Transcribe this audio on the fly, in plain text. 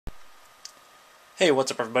Hey,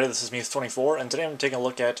 what's up everybody, this is Muth24, and today I'm taking a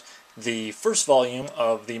look at the first volume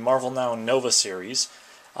of the Marvel Now Nova series.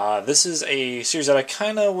 This is a series that I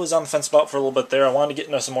kind of was on the fence about for a little bit there. I wanted to get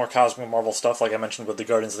into some more Cosmic Marvel stuff, like I mentioned with the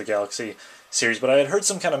Guardians of the Galaxy series, but I had heard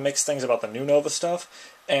some kind of mixed things about the new Nova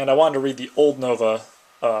stuff, and I wanted to read the old Nova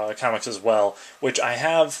comics as well, which I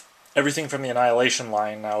have everything from the Annihilation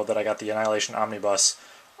line now that I got the Annihilation Omnibus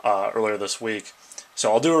earlier this week.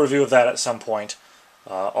 So I'll do a review of that at some point,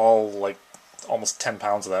 all like almost 10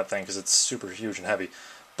 pounds of that thing because it's super huge and heavy.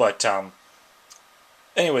 But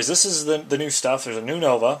anyways, this is the new stuff. There's a new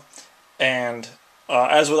Nova, and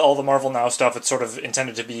as with all the Marvel Now stuff, it's sort of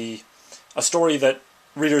intended to be a story that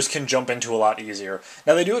readers can jump into a lot easier.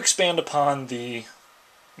 Now, they do expand upon the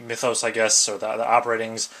mythos, I guess, or the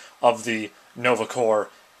operatings of the Nova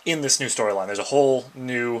Corps in this new storyline. There's a whole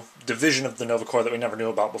new division of the Nova Corps that we never knew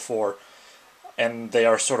about before, and they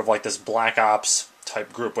are sort of like this Black Ops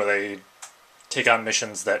type group where they take on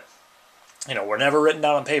missions that, were never written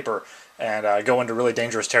down on paper and go into really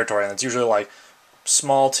dangerous territory. And it's usually like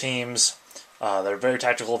small teams. They're very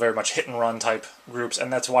tactical, very much hit and run type groups,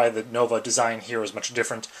 and that's why the Nova design here is much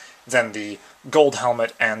different than the gold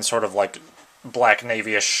helmet and sort of like black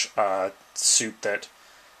navy-ish suit that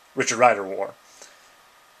Richard Rider wore.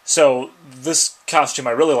 So this costume,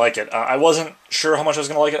 I really like it. I wasn't sure how much I was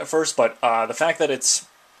going to like it at first, but the fact that it's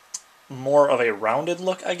more of a rounded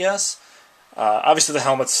look, I guess. Obviously the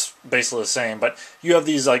helmet's basically the same, but you have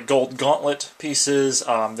these like gold gauntlet pieces.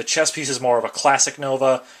 The chest piece is more of a classic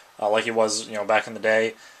Nova, like it was back in the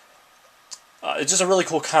day. It's just a really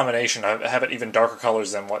cool combination. I have it even darker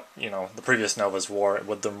colors than what the previous Novas wore,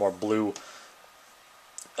 with the more blue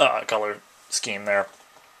color scheme there.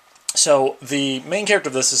 So the main character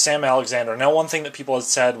of this is Sam Alexander. Now, one thing that people had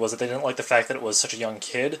said was that they didn't like the fact that it was such a young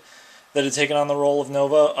kid that had taken on the role of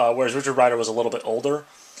Nova, whereas Richard Rider was a little bit older.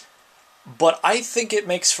 But I think it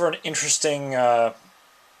makes for an interesting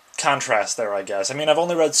contrast there, I guess. I mean, I've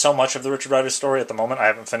only read so much of the Richard Rider story at the moment. I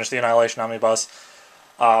haven't finished the Annihilation Omnibus.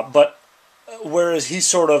 But whereas he's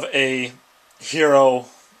sort of a hero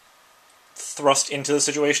thrust into the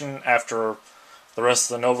situation after the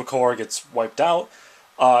rest of the Nova Corps gets wiped out,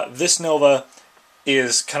 this Nova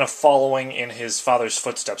is kind of following in his father's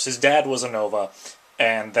footsteps. His dad was a Nova,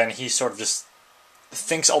 and then he sort of just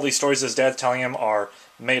thinks all these stories his dad's telling him are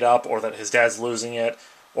made up, or that his dad's losing it,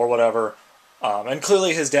 or whatever. And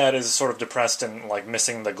clearly his dad is sort of depressed and like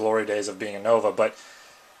missing the glory days of being a Nova, but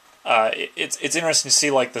it's interesting to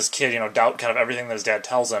see like this kid, doubt kind of everything that his dad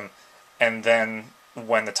tells him, and then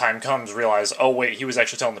when the time comes realize, oh wait, he was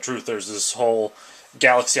actually telling the truth. There's this whole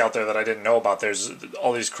galaxy out there that I didn't know about. There's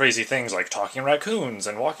all these crazy things like talking raccoons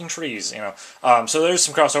and walking trees, So there's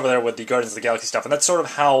some crossover there with the Guardians of the Galaxy stuff, and that's sort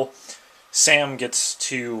of how Sam gets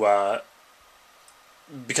to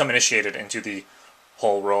become initiated into the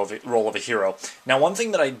whole role of a hero. Now, one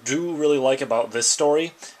thing that I do really like about this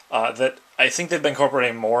story, that I think they've been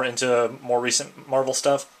incorporating more into more recent Marvel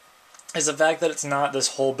stuff, is the fact that it's not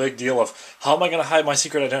this whole big deal of, how am I going to hide my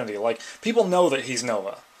secret identity? Like, people know that he's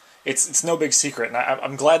Nova. It's no big secret, and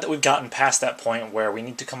I'm glad that we've gotten past that point where we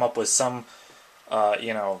need to come up with some,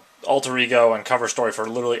 alter ego and cover story for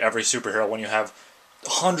literally every superhero when you have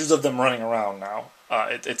hundreds of them running around now.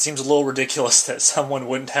 It seems a little ridiculous that someone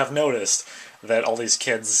wouldn't have noticed that all these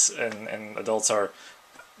kids and adults are,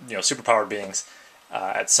 superpowered beings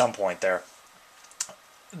at some point there.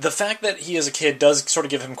 The fact that he is a kid does sort of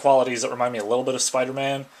give him qualities that remind me a little bit of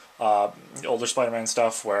Spider-Man, older Spider-Man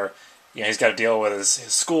stuff, where he's got to deal with his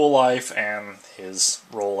school life and his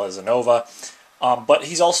role as a Nova. But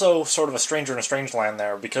he's also sort of a stranger in a strange land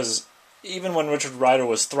there, because even when Richard Rider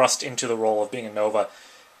was thrust into the role of being a Nova,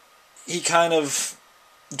 he kind of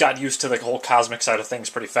got used to the whole cosmic side of things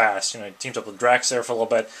pretty fast. He teams up with Drax there for a little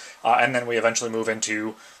bit, and then we eventually move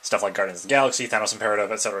into stuff like Guardians of the Galaxy, Thanos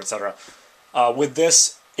Imperative, etc., etc. With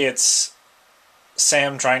this, it's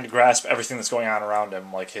Sam trying to grasp everything that's going on around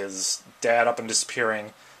him, like his dad up and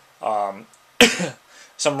disappearing, some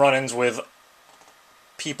run-ins with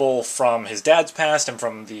people from his dad's past and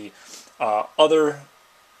from the other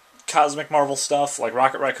Cosmic Marvel stuff, like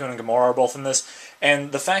Rocket Raccoon and Gamora are both in this,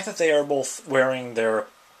 and the fact that they are both wearing their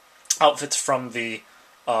outfits from the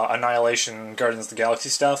Annihilation Guardians of the Galaxy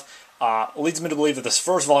stuff leads me to believe that this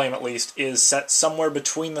first volume, at least, is set somewhere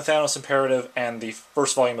between the Thanos Imperative and the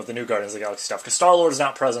first volume of the new Guardians of the Galaxy stuff, because Star-Lord is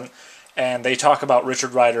not present, and they talk about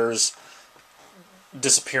Richard Rider's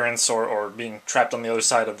disappearance or being trapped on the other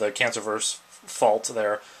side of the Cancerverse fault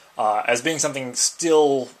there as being something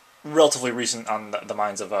still relatively recent on the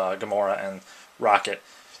minds of Gamora and Rocket.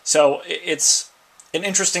 So it's an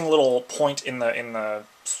interesting little point in the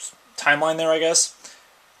timeline there, I guess.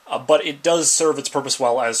 but it does serve its purpose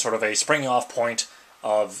well as sort of a springing off point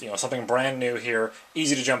of something brand new here,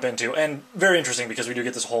 easy to jump into, and very interesting because we do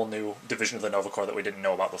get this whole new division of the Nova Corps that we didn't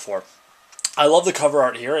know about before. I love the cover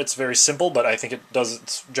art here. It's very simple, but I think it does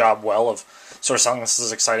its job well of sort of selling this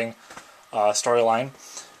as exciting storyline.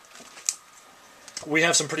 We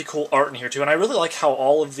have some pretty cool art in here too, and I really like how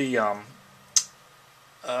all of the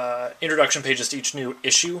introduction pages to each new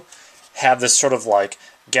issue have this sort of like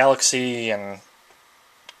galaxy and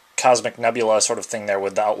cosmic nebula sort of thing there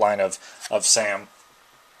with the outline of Sam.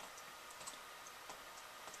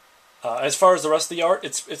 As far as the rest of the art,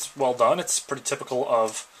 it's well done. It's pretty typical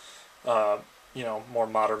of more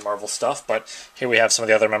modern Marvel stuff, but here we have some of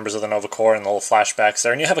the other members of the Nova Corps and the little flashbacks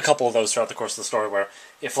there, and you have a couple of those throughout the course of the story where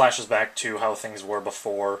it flashes back to how things were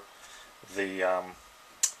before the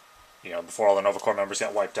before all the Nova Corps members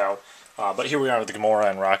got wiped out. But here we are with the Gamora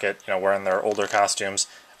and Rocket, wearing their older costumes,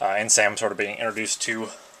 and Sam sort of being introduced to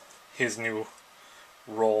his new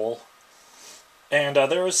role. And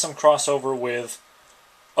there is some crossover with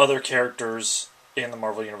other characters in the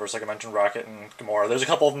Marvel Universe, like I mentioned, Rocket and Gamora. There's a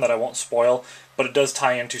couple of them that I won't spoil, but it does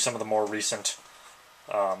tie into some of the more recent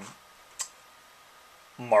Marvel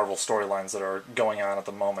storylines that are going on at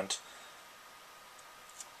the moment.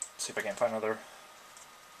 Let's see if I can find another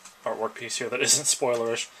artwork piece here that isn't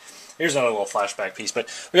spoilerish. Here's another little flashback piece, but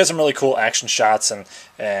we got some really cool action shots and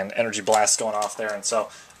energy blasts going off there, and so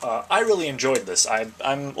I really enjoyed this. I'm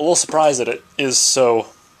a little surprised that it is so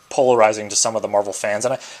polarizing to some of the Marvel fans,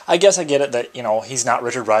 and I guess I get it that he's not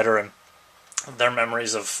Richard Rider, and their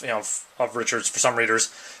memories of of Richards for some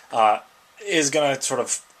readers is gonna sort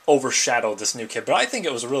of overshadow this new kid. But I think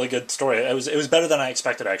it was a really good story. It was better than I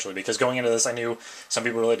expected, actually, because going into this I knew some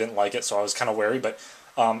people really didn't like it, so I was kind of wary. But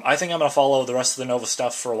I think I'm gonna follow the rest of the Nova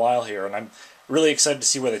stuff for a while here, and I'm really excited to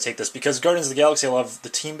see where they take this, because Guardians of the Galaxy, I love the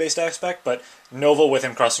team-based aspect, but Nova, with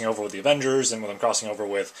him crossing over with the Avengers and with him crossing over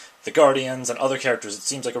with the Guardians and other characters, it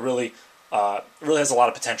seems like it really has a lot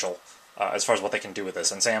of potential as far as what they can do with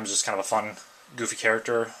this. And Sam's just kind of a fun, goofy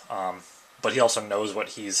character, but he also knows what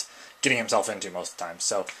he's getting himself into most of the time.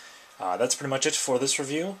 So that's pretty much it for this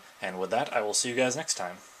review, and with that, I will see you guys next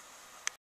time.